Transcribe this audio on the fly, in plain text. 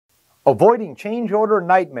Avoiding change order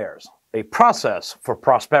nightmares, a process for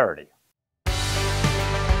prosperity.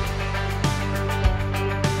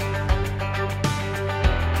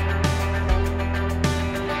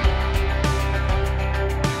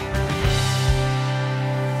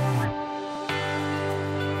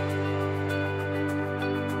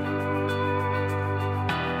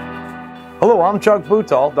 Hello, I'm Chuck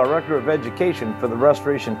Boutal, Director of Education for the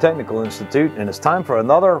Restoration Technical Institute, and it's time for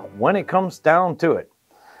another When It Comes Down to It.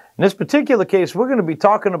 In this particular case, we're going to be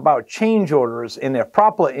talking about change orders and their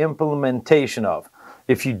proper implementation of.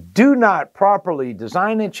 If you do not properly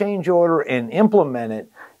design a change order and implement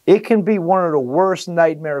it, it can be one of the worst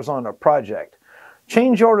nightmares on a project.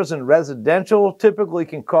 Change orders in residential typically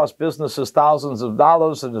can cost businesses thousands of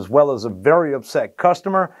dollars, and as well as a very upset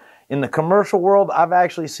customer. In the commercial world, I've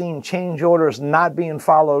actually seen change orders not being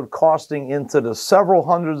followed costing into the several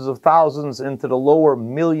hundreds of thousands into the lower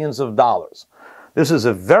millions of dollars. This is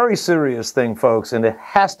a very serious thing, folks, and it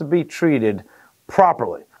has to be treated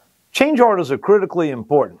properly. Change orders are critically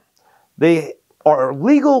important. They are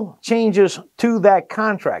legal changes to that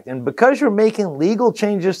contract, and because you're making legal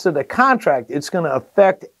changes to the contract, it's going to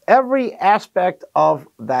affect every aspect of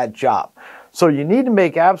that job. So you need to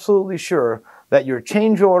make absolutely sure that your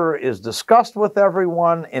change order is discussed with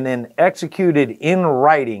everyone and then executed in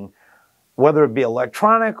writing. Whether it be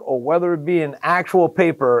electronic or whether it be in actual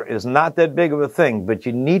paper is not that big of a thing, but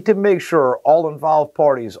you need to make sure all involved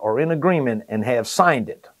parties are in agreement and have signed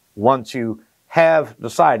it once you have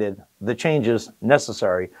decided the changes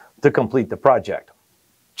necessary to complete the project.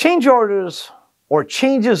 Change orders or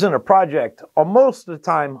changes in a project are most of the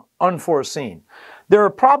time unforeseen. There are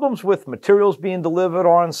problems with materials being delivered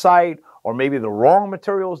on site, or maybe the wrong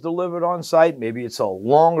material is delivered on site. Maybe it's a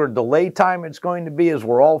longer delay time it's going to be, as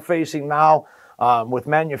we're all facing now with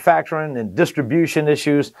manufacturing and distribution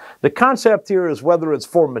issues. The concept here is whether it's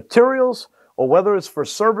for materials or whether it's for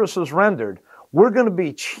services rendered, we're going to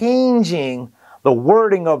be changing the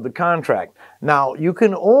wording of the contract. Now, you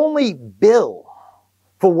can only bill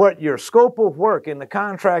for what your scope of work in the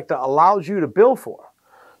contract allows you to bill for.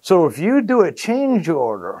 So if you do a change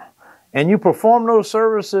order and you perform those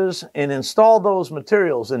services and install those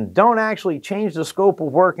materials and don't actually change the scope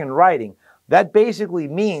of work in writing, that basically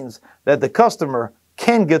means that the customer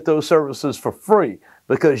can get those services for free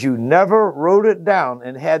because you never wrote it down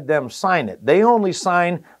and had them sign it. They only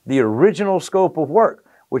sign the original scope of work,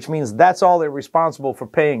 which means that's all they're responsible for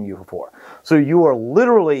paying you for. So you are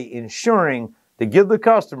literally ensuring to give the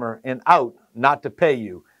customer an out not to pay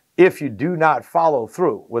you if you do not follow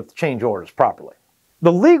through with change orders properly.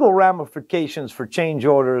 The legal ramifications for change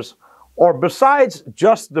orders, or besides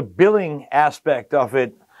just the billing aspect of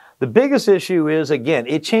it, the biggest issue is, again,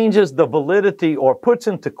 it changes the validity or puts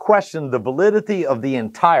into question the validity of the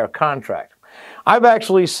entire contract. I've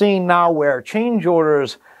actually seen now where change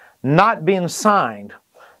orders not being signed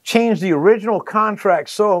change the original contract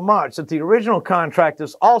so much that the original contract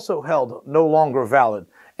is also held no longer valid.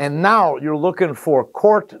 And now you're looking for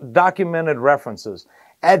court-documented references.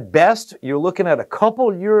 At best, you're looking at a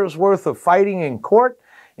couple years worth of fighting in court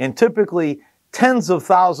and typically tens of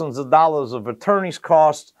thousands of dollars of attorney's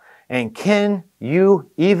costs. And can you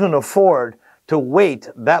even afford to wait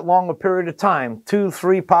that long a period of time, 2,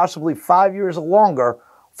 3, possibly 5 years or longer,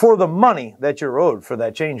 for the money that you're owed for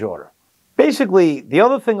that change order? Basically, the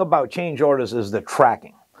other thing about change orders is the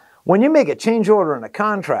tracking. When you make a change order in a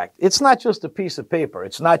contract, it's not just a piece of paper.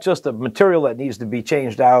 It's not just a material that needs to be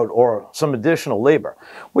changed out or some additional labor.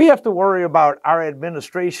 We have to worry about our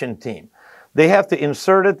administration team. They have to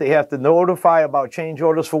insert it. They have to notify about change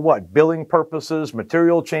orders for what? Billing purposes,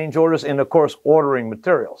 material change orders, and of course, ordering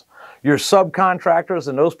materials. Your subcontractors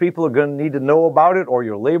and those people are going to need to know about it, or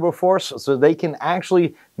your labor force, so they can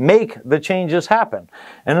actually make the changes happen.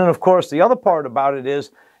 And then of course, the other part about it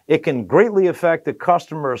is it can greatly affect the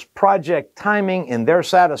customer's project timing and their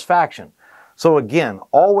satisfaction. So again,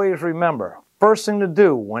 always remember, first thing to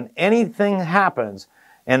do when anything happens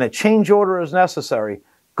and a change order is necessary,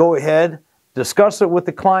 go ahead, discuss it with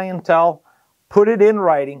the clientele, put it in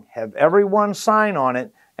writing, have everyone sign on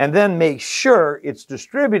it, and then make sure it's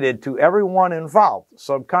distributed to everyone involved,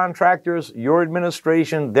 subcontractors, your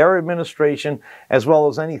administration, their administration, as well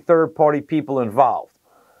as any third-party people involved.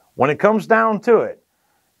 When it comes down to it,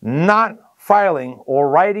 not filing or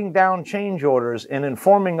writing down change orders and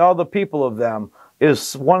informing other people of them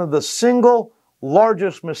is one of the single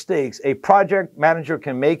largest mistakes a project manager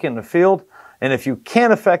can make in the field. And if you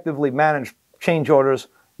can't effectively manage change orders,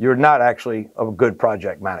 you're not actually a good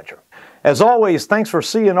project manager. As always, thanks for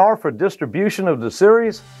C&R for distribution of the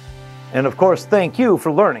series. And of course, thank you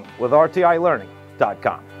for learning with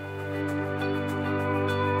rtilearning.com.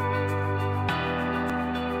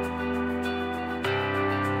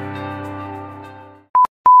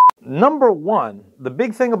 Number one, the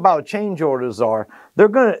big thing about change orders are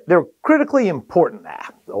they're critically important.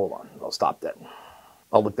 Hold on, I'll stop that.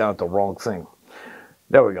 I'll look down at the wrong thing.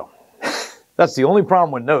 There we go. That's the only problem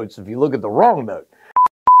with notes. If you look at the wrong note,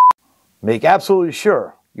 make absolutely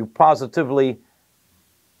sure you positively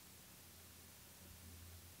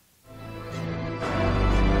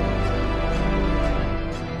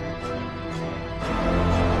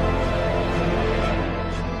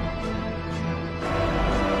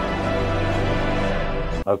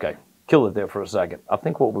okay, kill it there for a second. I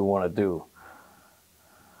think what we want to do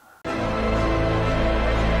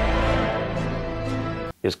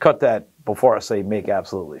is cut that before I say make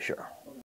absolutely sure.